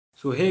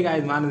So hey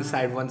guys, man on the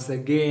side once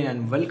again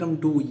and welcome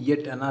to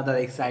yet another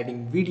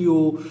exciting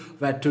video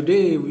where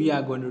today we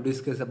are going to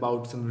discuss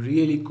about some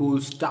really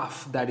cool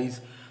stuff, that is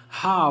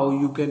how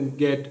you can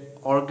get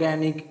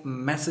organic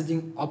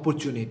messaging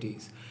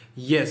opportunities.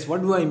 Yes,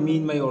 what do I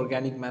mean by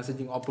organic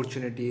messaging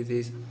opportunities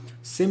is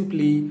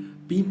simply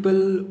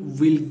people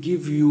will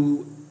give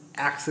you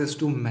access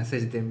to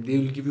message them. They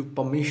will give you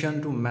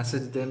permission to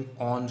message them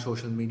on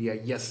social media.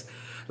 Yes,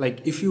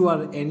 like if you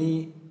are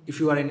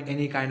in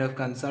any kind of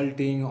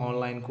consulting,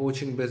 online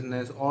coaching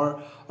business,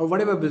 or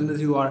whatever business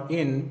you are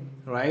in,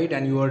 right,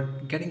 and you are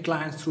getting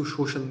clients through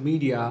social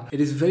media, it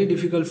is very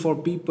difficult for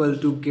people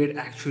to get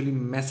actually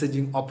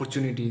messaging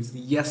opportunities.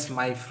 Yes,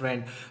 my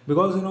friend,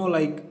 because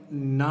like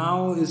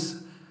now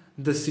is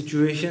the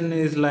situation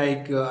is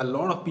like a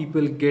lot of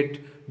people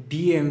get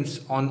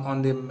DMs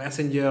on their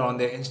messenger, on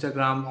their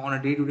Instagram on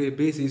a day-to-day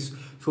basis,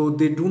 so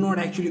they do not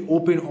actually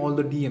open all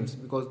the DMs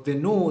because they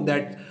know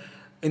that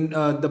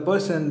the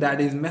person that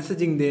is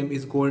messaging them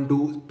is going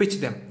to pitch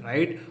them,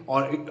 right,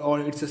 or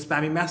it's a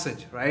spammy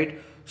message,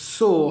 right?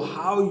 So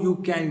how you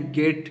can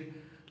get,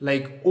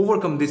 like,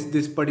 overcome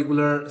this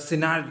particular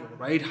scenario,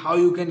 right? How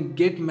you can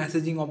get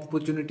messaging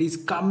opportunities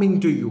coming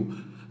to you,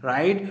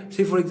 right?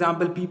 Say for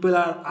example, people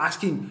are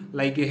asking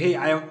like, hey,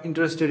 I am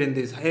interested in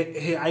this,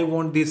 hey, I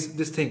want this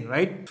thing,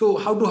 right? So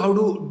how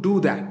to do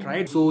that,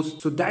 right? So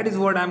that is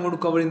what I'm going to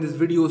cover in this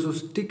video, so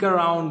stick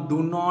around,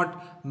 do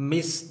not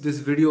miss this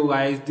video,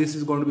 guys. This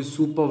is going to be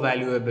super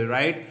valuable,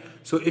 right?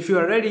 So if you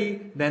are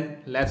ready, then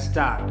let's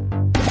start.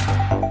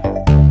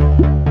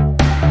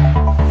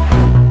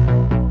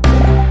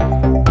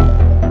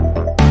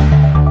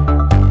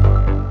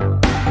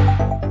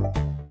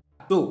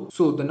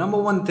 So the number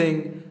one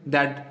thing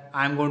that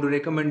I'm going to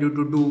recommend you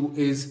to do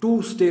is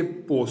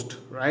two-step post,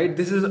 right?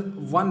 This is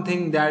one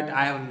thing that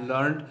I have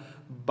learned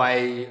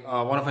by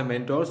one of my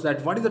mentors,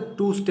 that what is a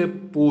two-step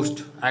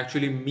post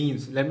actually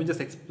means. Let me just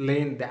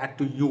explain that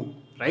to you,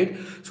 right?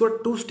 So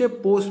a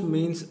two-step post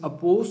means a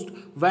post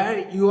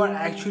where you are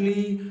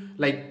actually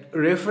like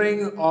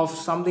referring of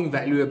something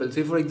valuable.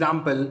 Say for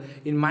example,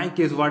 in my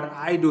case, what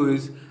I do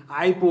is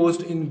I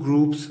post in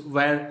groups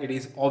where it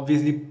is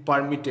obviously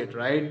permitted,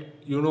 right?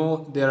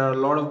 There are a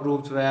lot of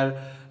groups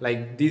where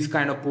like these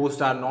kind of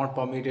posts are not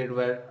permitted,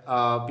 where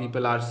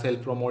people are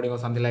self-promoting or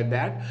something like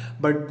that.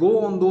 But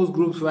go on those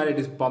groups where it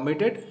is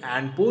permitted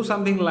and post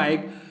something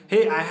like,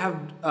 hey, I have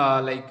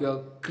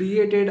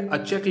created a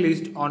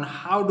checklist on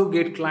how to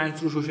get clients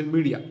through social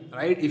media,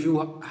 right? If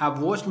you have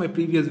watched my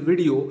previous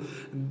video,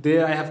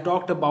 there I have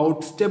talked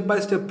about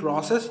step-by-step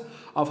process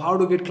of how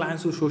to get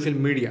clients through social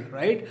media,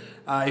 right?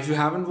 If you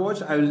haven't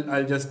watched,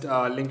 I'll just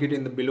link it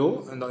in the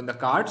below in the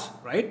cards,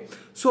 right?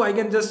 So I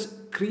can just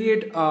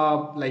create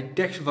a like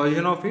text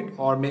version of it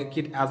or make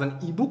it as an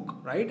ebook,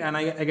 right? And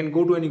I can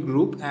go to any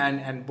group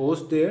and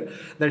post there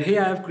that, hey,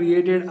 I have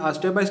created a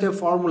step-by-step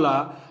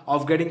formula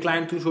of getting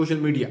clients through social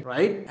media,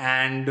 right?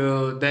 And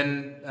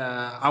then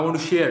I want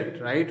to share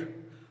it, right?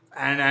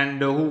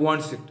 And who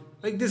wants it,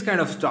 like this kind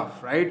of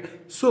stuff, right?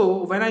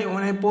 So when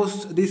I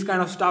post this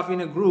kind of stuff in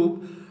a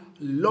group,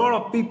 lot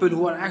of people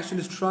who are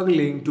actually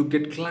struggling to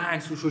get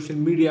clients through social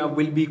media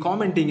will be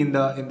commenting in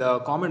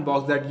the comment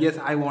box that, yes,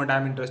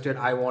 I'm interested,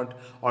 I want,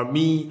 or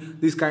me,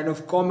 these kind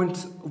of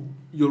comments.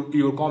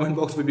 Your comment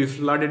box will be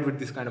flooded with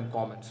this kind of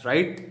comments,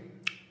 right?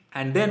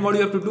 And then what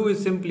you have to do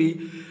is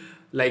simply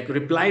like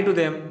reply to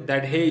them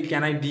that, hey,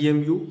 can I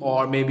DM you?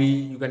 Or maybe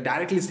you can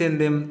directly send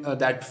them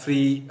that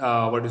free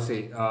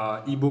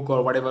ebook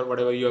or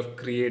whatever you have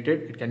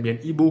created. It can be an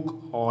ebook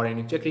or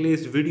any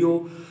checklist,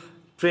 video,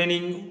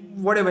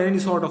 training, whatever, any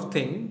sort of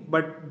thing.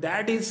 But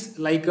that is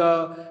like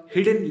a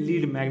hidden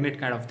lead magnet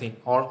kind of thing,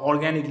 or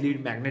organic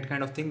lead magnet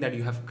kind of thing that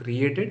you have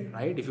created,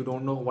 right? If you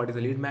don't know what is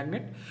a lead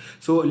magnet,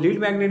 so lead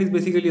magnet is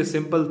basically a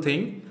simple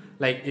thing,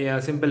 like a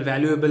simple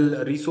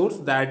valuable resource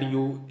that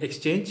you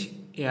exchange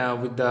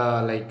with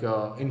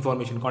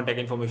the contact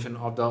information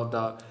of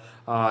the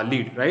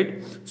lead,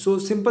 right? So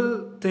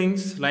simple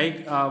things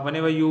like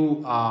whenever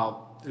you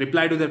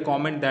reply to their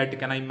comment that,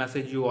 can I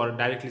message you, or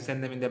directly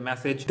send them in their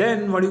message,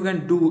 then what you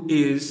can do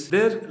is,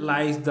 there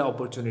lies the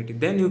opportunity.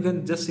 Then you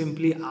can just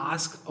simply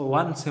ask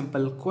one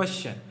simple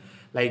question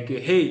like,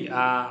 hey,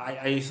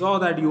 I saw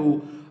that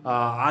you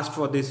asked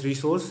for this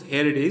resource,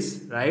 here it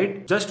is,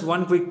 right? Just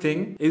one quick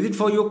thing, is it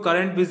for your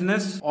current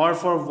business, or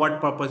for what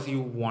purpose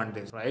you want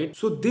this, right?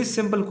 So this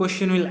simple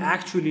question will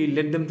actually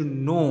let them to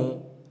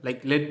know,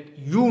 like let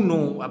you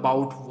know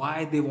about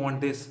why they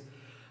want this.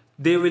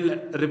 They will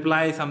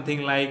reply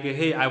something like,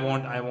 hey, I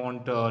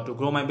want to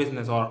grow my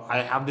business, or I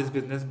have this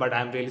business but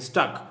I'm really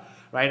stuck,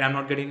 right? I'm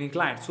not getting any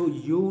clients. So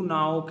you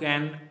now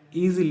can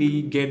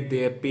easily get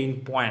their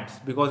pain points,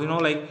 because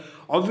like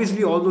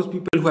obviously all those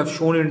people who have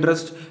shown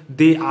interest,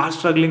 they are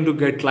struggling to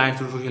get clients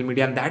through social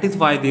media, and that is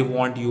why they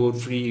want your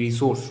free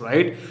resource,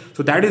 right?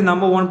 So that is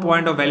number one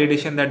point of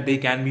validation that they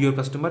can be your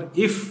customer,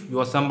 if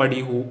you are somebody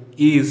who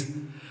is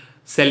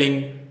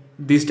selling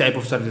this type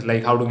of service,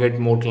 like how to get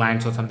more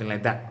clients or something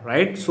like that,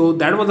 right? So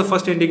that was the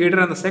first indicator.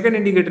 And the second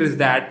indicator is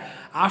that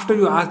after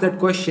you ask that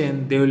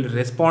question, they will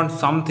respond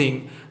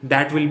something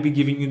that will be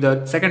giving you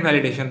the second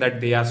validation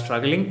that they are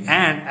struggling.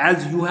 And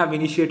as you have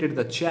initiated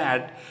the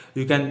chat,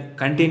 you can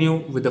continue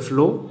with the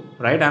flow,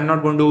 right? I'm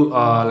not going to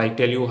like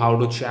tell you how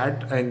to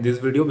chat in this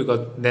video,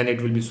 because then it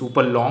will be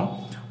super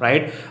long,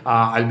 right?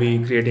 I'll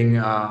be creating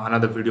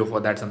another video for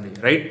that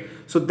someday, right?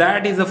 So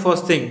that is the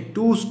first thing,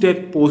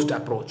 two-step post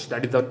approach.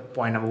 That is the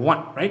point number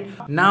one, right?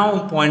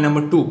 Now point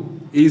number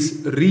two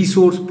is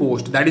resource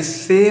post. That is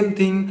same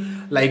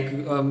thing, like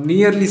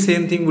nearly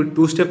same thing with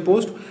two-step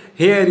post.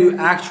 Here you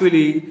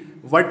actually,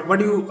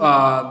 what you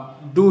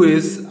do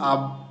is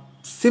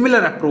similar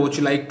approach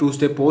like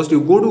two-step post.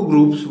 You go to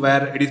groups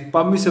where it is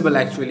permissible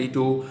actually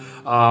to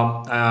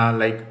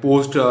like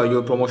post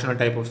your promotional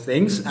type of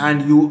things,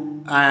 and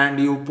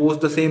you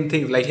post the same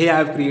things like, hey, I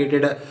have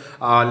created a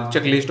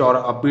checklist or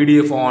a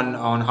PDF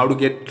on how to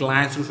get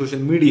clients through social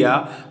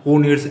media who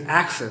needs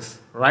access,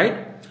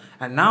 right?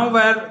 And now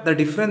where the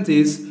difference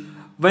is,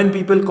 when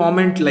people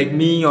comment like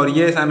me or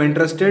yes, I'm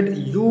interested,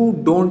 you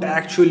don't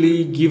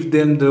actually give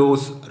them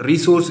those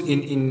resource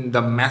in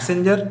the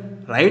messenger,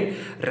 right?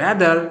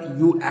 Rather,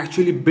 you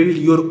actually build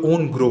your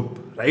own group,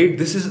 right?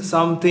 This is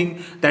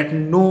something that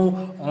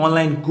no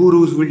online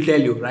gurus will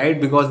tell you, right?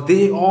 Because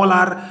they all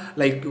are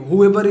like,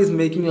 whoever is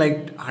making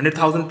like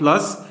 100,000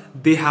 plus,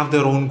 they have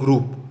their own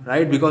group,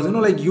 right? Because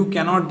like you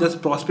cannot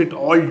just prospect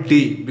all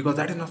day, because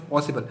that is not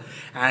possible,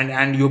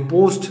 and your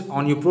post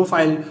on your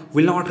profile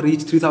will not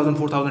reach 3,000,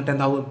 4,000,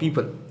 10,000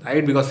 people,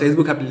 right? Because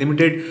Facebook have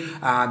limited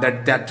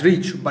that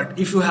reach. But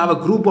if you have a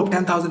group of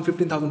 10,000,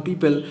 15,000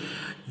 people,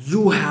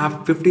 you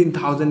have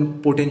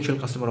 15,000 potential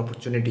customer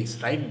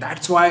opportunities, right?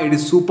 That's why it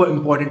is super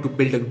important to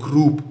build a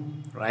group,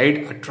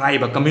 right? A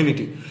tribe, a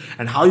community.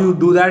 And how you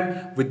do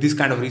that? With this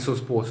kind of resource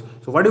post.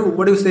 So what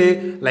do you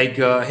say? Like,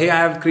 hey, I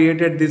have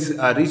created this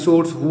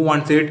resource, who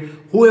wants it?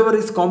 Whoever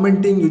is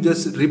commenting, you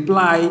just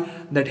reply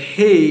that,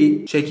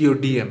 hey, check your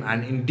DM.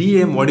 And in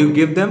DM, what do you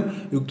give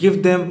them? You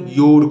give them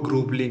your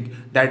group link,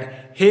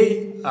 that,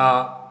 hey,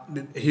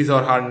 his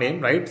or her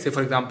name, right? Say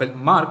for example,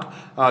 Mark.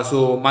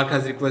 So Mark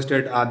has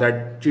requested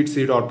that cheat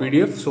sheet or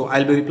PDF. So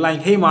I'll be replying,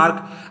 hey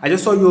Mark, I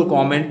just saw your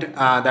comment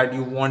that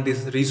you want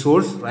this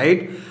resource,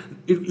 right?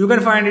 You can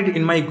find it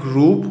in my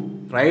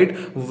group, right?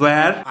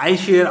 Where I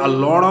share a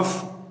lot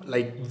of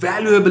like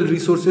valuable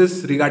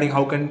resources regarding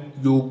how can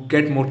you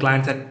get more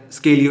clients and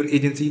scale your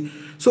agency.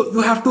 So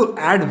you have to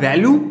add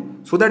value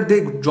so that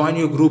they join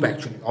your group.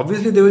 Actually,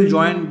 obviously they will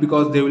join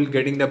because they will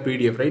getting the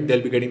PDF, right?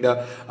 They'll be getting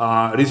the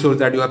resource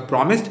that you have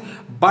promised.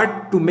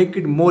 But to make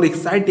it more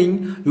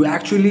exciting, you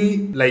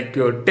actually like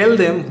tell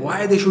them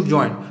why they should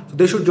join. So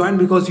they should join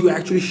because you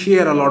actually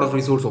share a lot of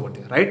resource over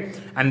there, right?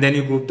 And then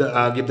you group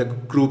give the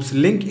group's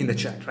link in the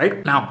chat,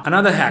 right? Now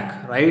another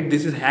hack, right?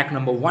 This is hack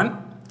number one,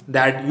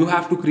 that you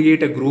have to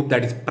create a group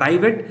that is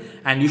private,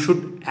 and you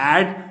should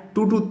add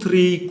 2 to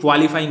 3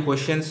 qualifying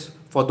questions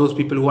for those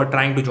people who are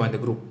trying to join the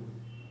group.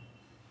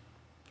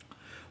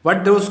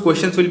 What those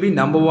questions will be: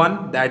 number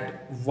one,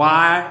 that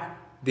why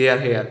they are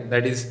here.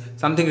 That is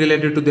something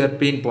related to their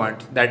pain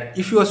point, that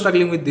if you are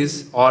struggling with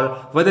this, or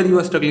whether you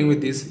are struggling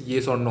with this,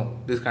 yes or no,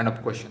 this kind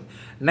of question.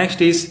 Next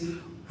is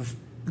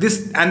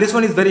this, and this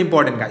one is very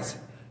important, guys.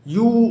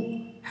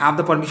 You have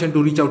the permission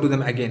to reach out to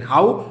them again.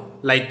 How?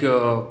 Like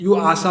you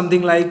ask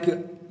something like,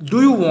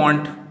 do you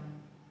want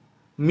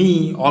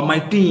me or my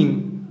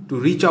team to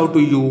reach out to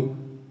you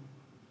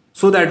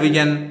so that we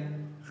can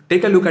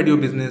take a look at your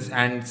business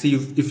and see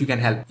if you can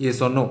help,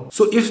 yes or no?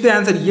 So if they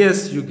answer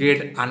yes, you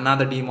get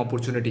another team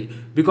opportunity,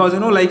 because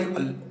like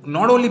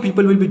not only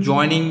people will be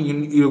joining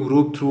in your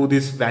group through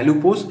this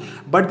value post,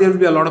 but there will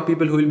be a lot of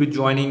people who will be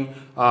joining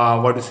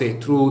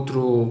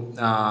through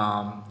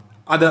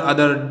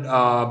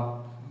other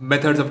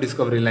methods of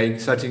discovery, like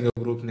searching your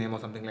group name or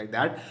something like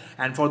that.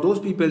 And for those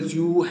people,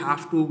 you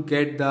have to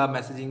get the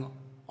messaging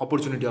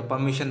opportunity or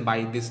permission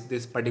by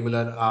this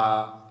particular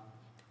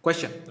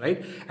question,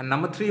 right? And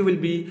number 3 will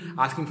be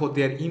asking for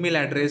their email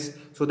address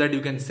so that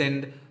you can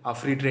send a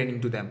free training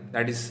to them.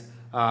 That is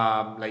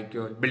like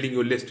building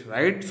your list,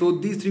 right? So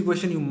these 3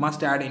 questions you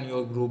must add in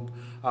your group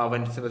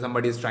when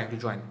somebody is trying to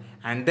join.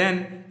 And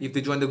then if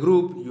they join the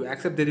group, you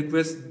accept the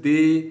request,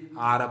 they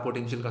are a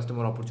potential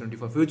customer opportunity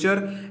for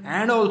future,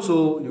 and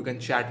also you can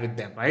chat with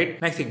them,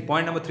 right? Next thing,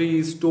 point number 3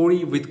 is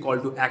story with call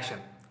to action.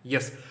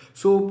 Yes.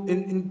 So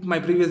in my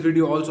previous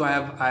video also I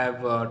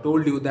have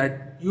told you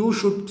that you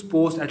should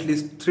post at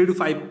least 3 to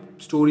 5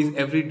 stories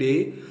every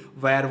day,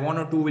 where 1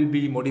 or 2 will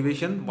be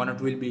motivation, 1 or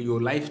 2 will be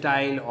your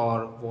lifestyle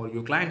or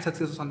your client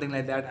success or something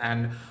like that,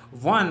 and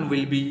 1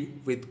 will be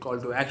with call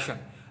to action.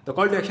 The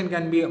call to action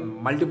can be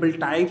multiple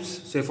types.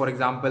 Say for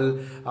example,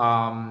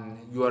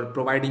 you are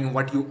providing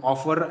what you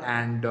offer,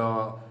 and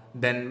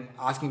then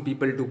asking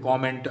people to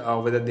comment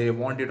whether they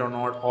want it or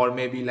not, or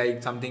maybe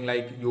like something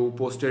like you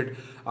posted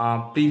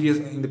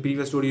in the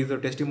previous story is a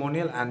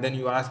testimonial, and then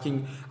you are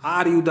asking,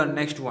 are you the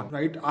next one,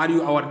 right? Are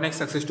you our next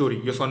success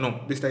story, yes or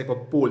no? This type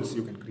of polls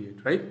you can create,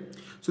 right?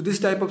 So this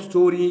type of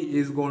story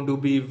is going to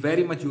be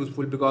very much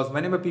useful, because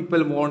whenever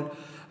people want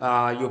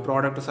your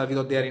product or service,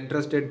 or they are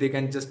interested, they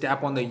can just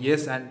tap on the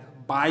yes, and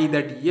by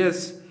that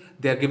yes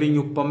they are giving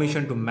you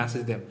permission to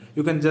message them.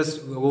 You can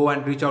just go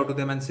and reach out to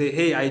them and say,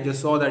 hey, I just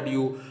saw that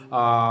you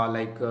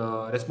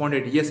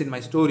responded yes in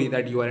my story,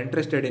 that you are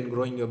interested in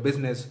growing your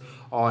business,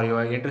 or you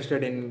are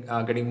interested in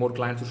getting more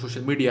clients through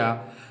social media.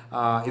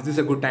 Is this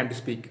a good time to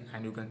speak?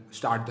 And you can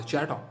start the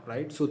chat off,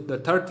 right? So the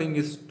third thing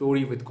is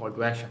story with call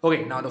to action.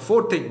 Okay, now the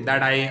fourth thing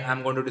that I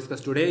am going to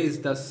discuss today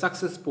is the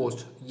success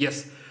post.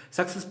 Yes,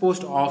 success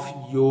post of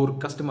your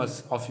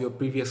customers, of your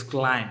previous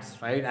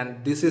clients, right?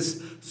 And this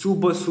is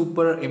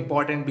super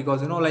important,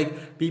 because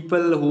like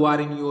people who are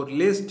in your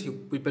list,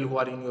 people who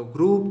are in your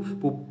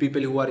group,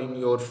 people who are in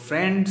your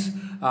friends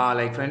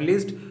friend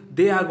list,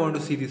 they are going to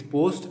see this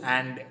post,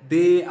 and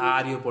they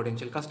are your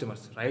potential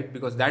customers, right?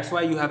 Because that's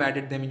why you have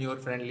added them in your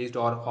friend list,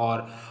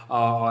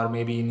 or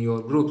maybe in your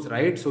groups,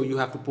 right? So you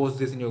have to post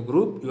this in your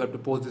group, you have to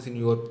post this in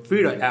your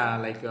feed,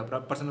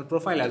 personal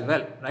profile as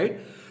well, right?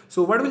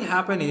 So what will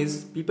happen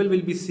is people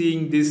will be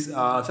seeing these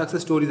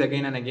success stories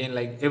again and again,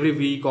 like every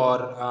week,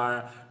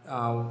 or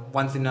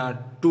once in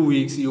 2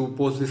 weeks you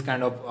post this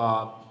kind of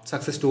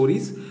success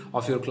stories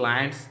of your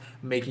clients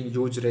making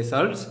huge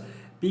results.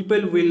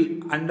 People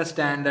will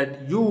understand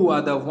that you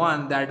are the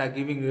one that are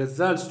giving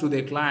results to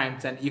their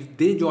clients, and if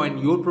they join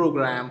your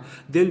program,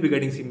 they'll be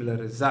getting similar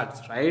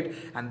results, right?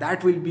 And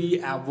that will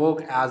be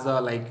work as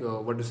a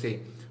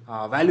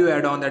value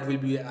add-on. That will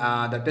be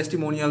the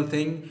testimonial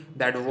thing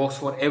that works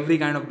for every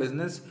kind of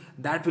business.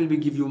 That will be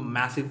give you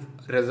massive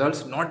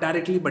results, not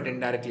directly but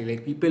indirectly.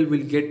 Like people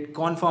will get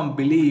confirmed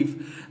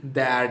belief,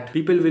 that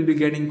people will be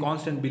getting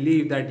constant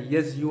belief that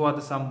yes, you are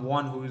the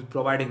someone who is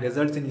providing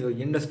results in your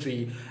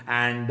industry,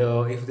 and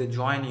if they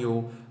join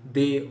you,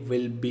 they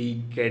will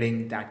be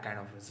getting that kind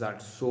of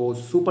results. So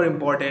super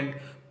important,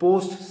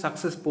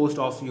 success post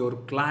of your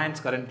clients,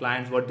 current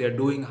clients, what they are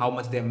doing, how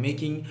much they are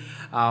making,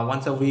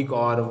 once a week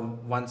or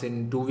once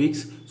in 2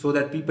 weeks, so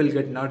that people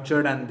get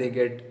nurtured and they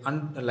get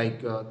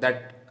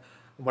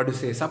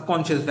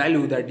subconscious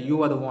value that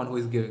you are the one who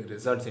is giving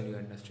results in your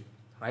industry,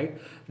 right?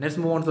 Let's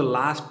move on to the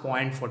last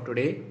point for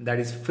today, that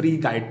is free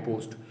guide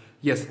post.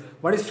 Yes,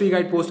 what is free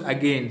guide post?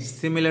 Again,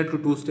 similar to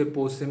two-step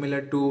post,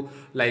 similar to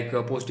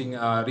posting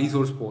a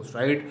resource post,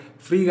 right?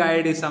 Free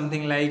guide is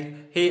something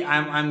like, hey,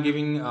 I'm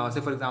giving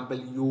say for example,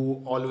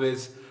 you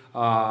always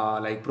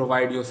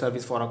provide your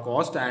service for a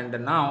cost, and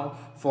now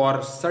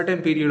for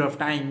certain period of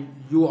time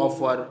you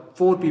offer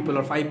 4 people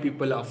or 5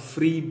 people a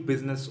free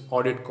business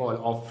audit call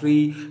or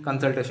free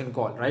consultation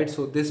call, right?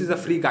 So this is a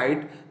free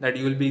guide that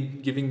you will be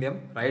giving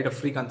them, right? A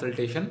free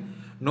consultation,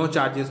 no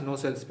charges, no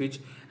sales pitch.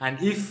 And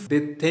if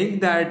they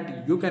think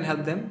that you can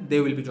help them,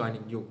 they will be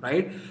joining you,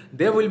 right?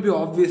 There will be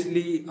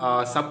obviously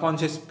a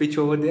subconscious pitch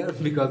over there,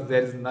 because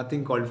there is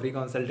nothing called free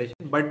consultation.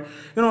 But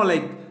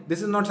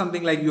this is not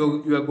something like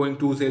you are going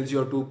to sales,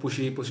 you're too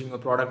pushy, pushing your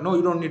product. No,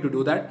 you don't need to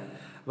do that.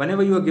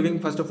 Whenever you are giving,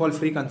 first of all,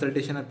 free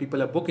consultation and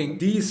people are booking,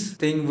 these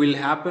things will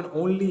happen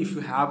only if you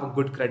have a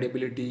good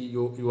credibility.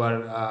 You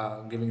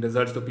are giving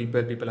results to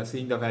people are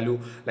seeing the value,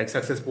 like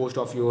success post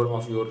of your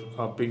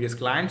previous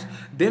clients,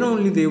 then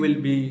only they will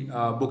be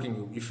booking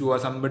you. If you are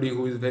somebody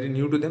who is very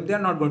new to them, they are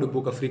not going to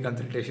book a free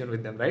consultation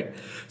with them, right?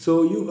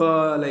 So you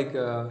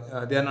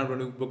they are not going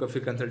to book a free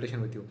consultation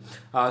with you.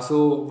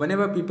 So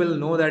whenever people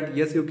know that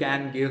yes, you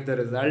can give the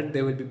result,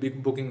 they will be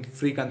booking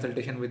free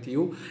consultation with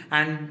you,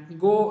 and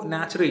go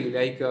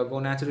naturally, go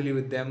naturally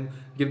with them.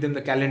 Give them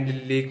the calendar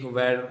link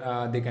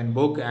where they can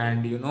book,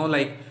 and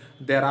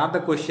there are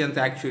the questions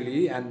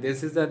actually, and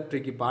this is the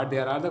tricky part,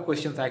 there are the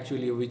questions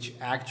actually which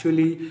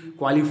actually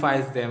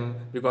qualifies them,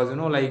 because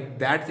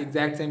that's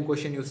exact same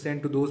question you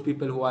send to those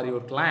people who are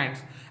your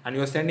clients, and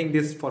you're sending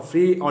this for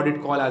free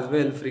audit call as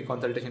well, free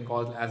consultation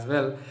calls as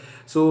well.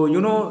 So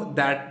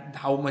that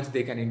how much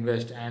they can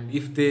invest, and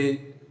if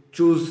they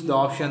choose the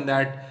option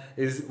that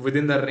is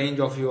within the range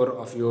of your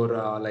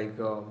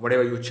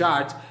whatever you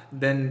charge,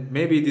 then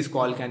maybe this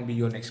call can be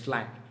your next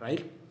client,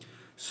 right?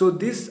 So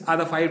these are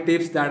the 5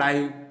 tips that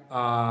I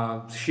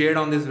shared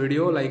on this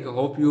video.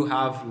 Hope you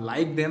have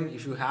liked them.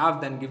 If you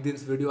have, then give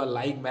this video a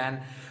like,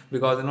 man,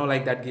 because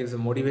that gives a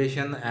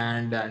motivation,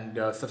 and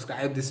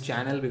subscribe this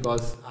channel,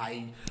 because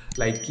I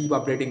keep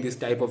updating this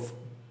type of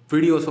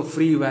videos for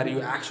free, where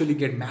you actually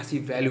get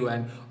massive value,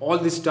 and all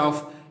this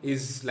stuff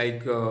is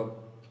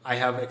I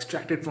have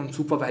extracted from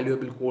super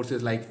valuable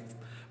courses, like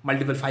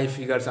multiple 5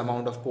 figures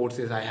amount of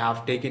courses I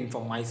have taken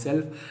for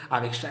myself.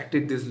 I've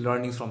extracted these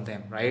learnings from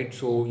them, right?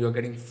 So you're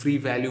getting free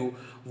value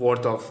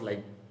worth of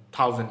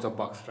thousands of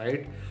bucks,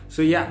 right?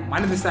 So yeah,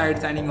 Manav this side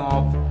signing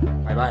off.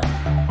 Bye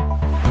bye.